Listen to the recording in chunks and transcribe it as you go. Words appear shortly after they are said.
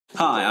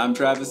Hi, I'm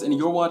Travis and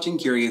you're watching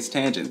Curious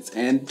Tangents,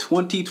 and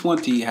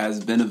 2020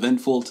 has been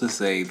eventful to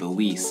say the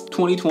least.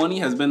 2020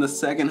 has been the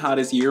second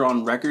hottest year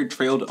on record,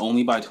 trailed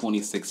only by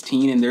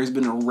 2016, and there's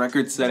been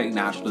record-setting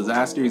natural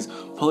disasters,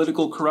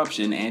 political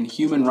corruption, and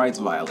human rights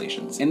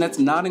violations. And that's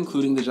not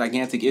including the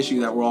gigantic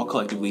issue that we're all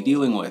collectively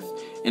dealing with.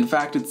 In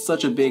fact, it's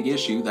such a big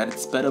issue that it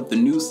sped up the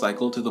news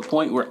cycle to the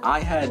point where I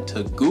had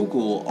to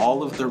Google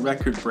all of the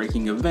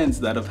record-breaking events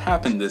that have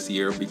happened this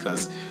year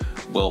because,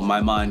 well, my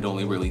mind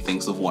only really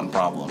thinks of one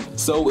problem.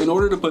 So in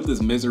order to put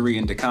this misery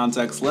into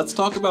context, let's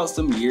talk about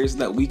some years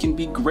that we can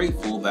be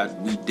grateful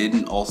that we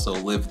didn't also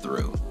live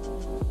through.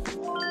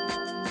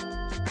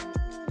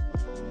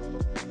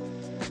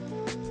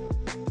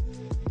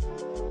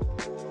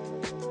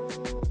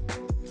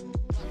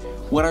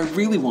 What I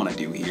really want to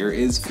do here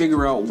is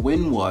figure out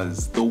when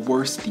was the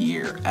worst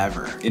year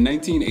ever. In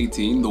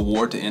 1918, the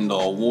war to end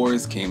all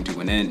wars came to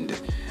an end.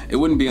 It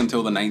wouldn't be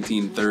until the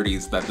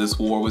 1930s that this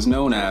war was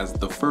known as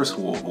the First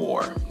World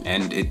War,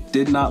 and it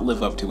did not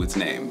live up to its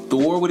name. The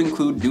war would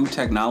include new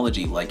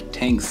technology like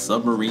tanks,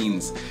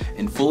 submarines,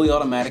 and fully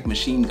automatic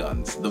machine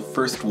guns, the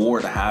first war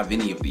to have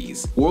any of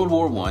these. World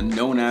War I,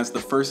 known as the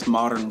First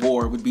Modern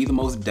War, would be the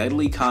most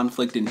deadly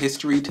conflict in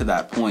history to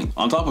that point.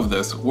 On top of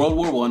this, World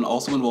War I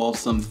also involved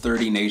some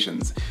 30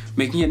 nations,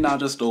 making it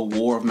not just a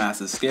war of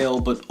massive scale,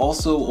 but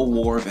also a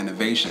war of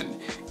innovation,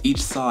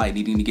 each side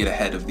needing to get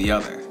ahead of the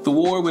other. The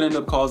war would end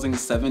up causing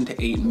 7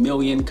 to 8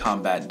 million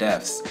combat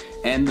deaths,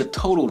 and the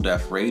total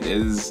death rate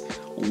is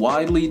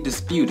widely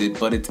disputed,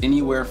 but it's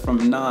anywhere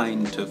from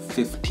 9 to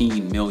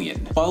 15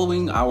 million.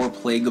 Following our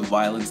plague of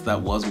violence that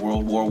was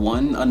World War I,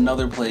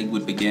 another plague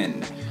would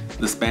begin.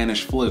 The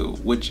Spanish flu,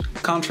 which,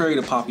 contrary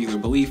to popular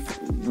belief,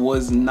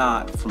 was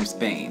not from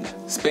Spain.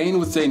 Spain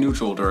would stay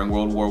neutral during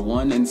World War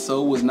I and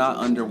so was not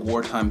under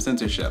wartime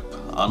censorship,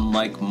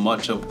 unlike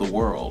much of the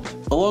world.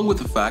 Along with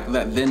the fact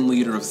that then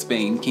leader of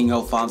Spain, King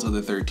Alfonso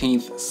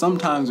XIII,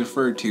 sometimes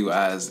referred to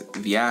as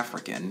the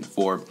African,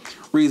 for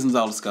reasons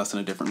I'll discuss in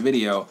a different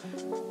video,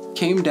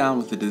 came down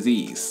with the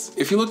disease.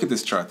 If you look at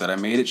this chart that I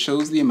made, it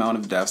shows the amount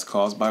of deaths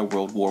caused by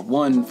World War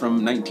I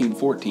from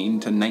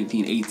 1914 to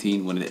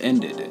 1918 when it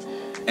ended.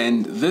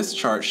 And this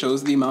chart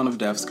shows the amount of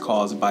deaths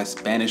caused by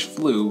Spanish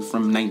flu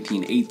from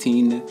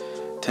 1918 to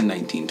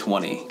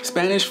 1920.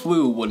 Spanish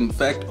flu would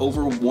infect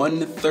over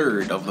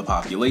 1/3 of the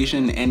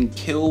population and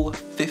kill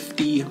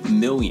 50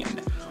 million,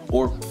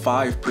 or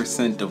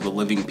 5% of the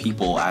living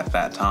people at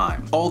that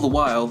time. All the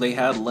while, they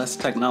had less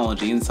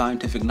technology and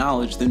scientific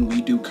knowledge than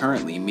we do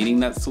currently, meaning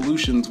that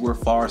solutions were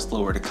far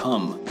slower to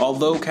come.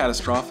 Although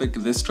catastrophic,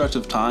 this stretch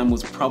of time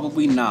was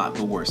probably not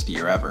the worst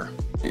year ever.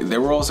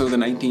 There were also the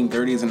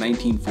 1930s and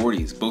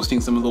 1940s,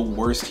 boasting some of the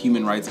worst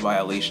human rights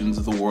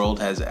violations the world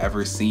has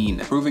ever seen,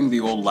 proving the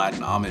old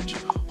Latin homage,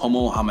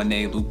 homo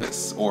homine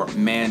lupus, or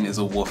man is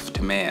a wolf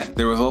to man.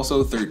 There was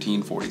also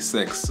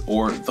 1346,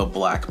 or the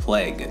Black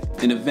Plague,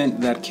 an event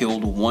that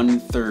killed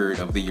 1/3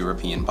 of the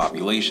European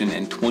population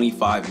and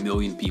 25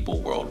 million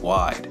people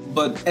worldwide.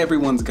 But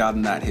everyone's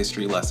gotten that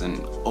history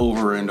lesson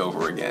over and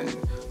over again.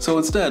 So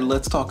instead,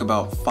 let's talk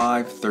about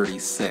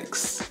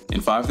 536.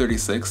 In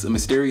 536, a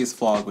mysterious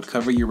fog would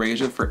cover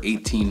Eurasia for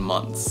 18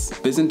 months.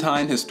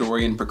 Byzantine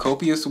historian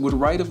Procopius would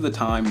write of the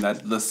time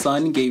that the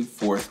sun gave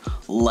forth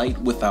light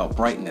without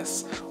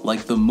brightness,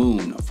 like the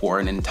moon for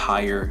an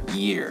entire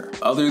year.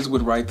 Others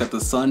would write that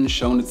the sun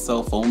shone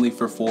itself only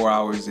for 4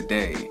 hours a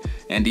day,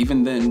 and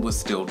even then was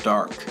still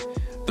dark.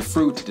 The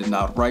fruit did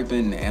not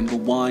ripen, and the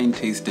wine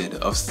tasted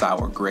of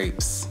sour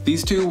grapes.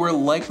 These two were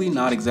likely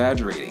not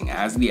exaggerating,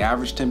 as the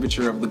average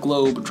temperature of the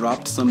globe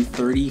dropped some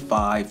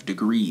 35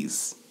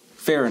 degrees.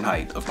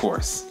 Fahrenheit, of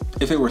course.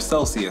 If it were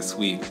Celsius,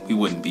 we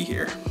wouldn't be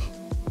here.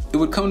 It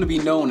would come to be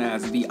known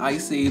as the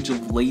Ice Age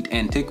of Late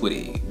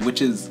Antiquity,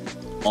 which is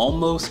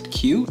almost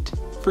cute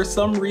for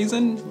some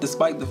reason,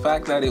 despite the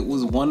fact that it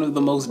was one of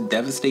the most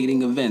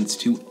devastating events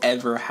to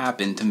ever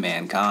happen to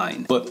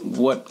mankind. But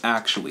what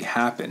actually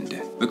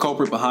happened? The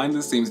culprit behind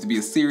this seems to be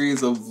a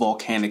series of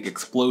volcanic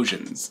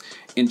explosions.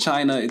 In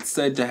China, it's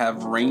said to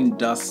have rained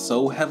dust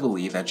so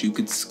heavily that you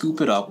could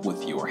scoop it up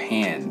with your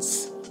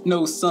hands.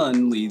 No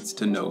sun leads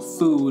to no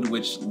food,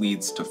 which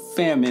leads to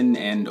famine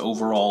and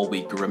overall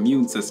weaker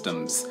immune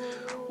systems,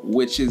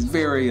 which is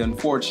very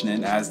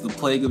unfortunate as the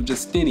plague of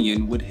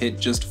Justinian would hit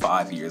just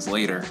 5 years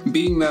later.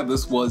 Being that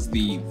this was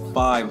the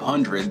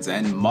 500s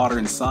and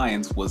modern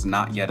science was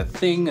not yet a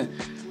thing,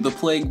 the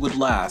plague would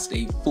last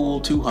a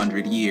full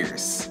 200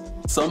 years.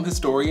 Some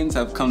historians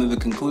have come to the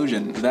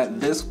conclusion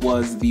that this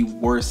was the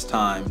worst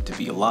time to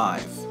be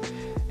alive.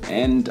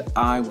 And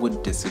I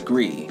would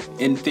disagree.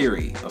 In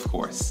theory, of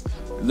course.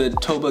 The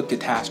Toba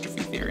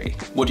Catastrophe theory.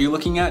 What you're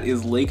looking at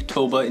is Lake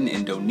Toba in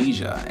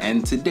Indonesia,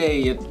 and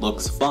today it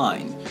looks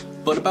fine.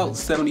 But about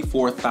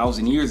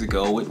 74,000 years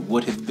ago, it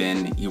would have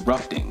been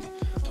erupting.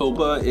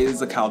 Toba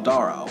is a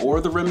caldera, or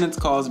the remnants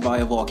caused by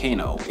a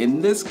volcano. In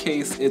this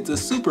case, it's a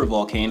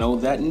supervolcano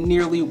that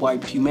nearly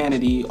wiped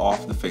humanity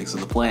off the face of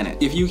the planet.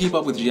 If you keep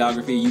up with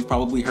geography, you've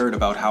probably heard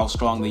about how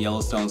strong the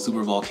Yellowstone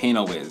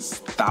supervolcano is,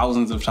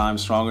 thousands of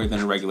times stronger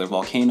than a regular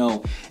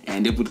volcano,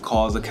 and it would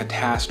cause a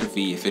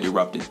catastrophe if it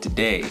erupted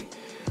today.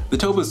 The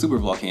Toba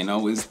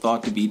supervolcano is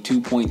thought to be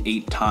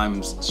 2.8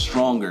 times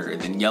stronger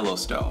than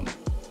Yellowstone.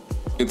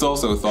 It's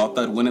also thought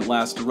that when it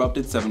last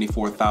erupted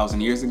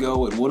 74,000 years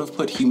ago, it would have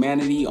put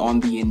humanity on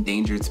the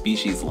endangered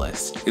species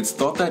list. It's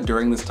thought that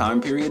during this time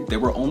period, there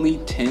were only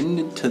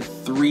 10 to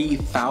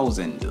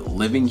 3,000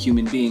 living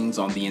human beings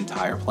on the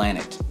entire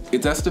planet.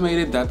 It's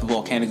estimated that the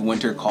volcanic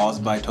winter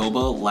caused by Toba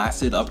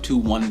lasted up to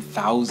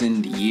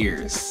 1,000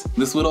 years.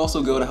 This would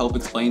also go to help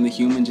explain the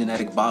human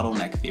genetic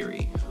bottleneck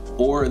theory,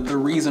 or the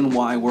reason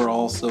why we're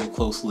all so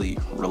closely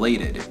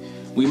related.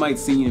 We might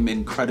seem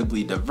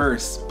incredibly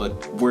diverse,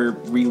 but we're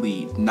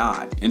really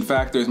not. In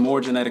fact, there's more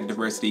genetic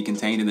diversity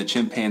contained in the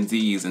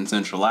chimpanzees in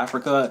Central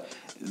Africa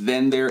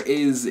than there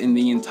is in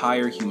the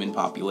entire human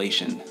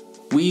population.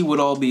 We would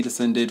all be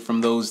descended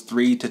from those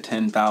 3 to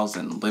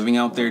 10,000 living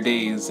out their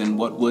days in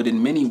what would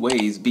in many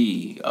ways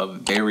be a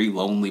very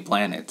lonely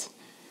planet.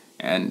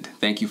 And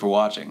thank you for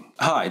watching.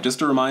 Hi,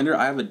 just a reminder,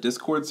 I have a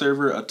Discord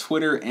server, a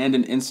Twitter, and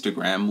an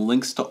Instagram.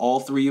 Links to all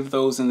 3 of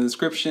those in the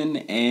description,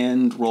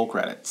 and roll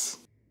credits.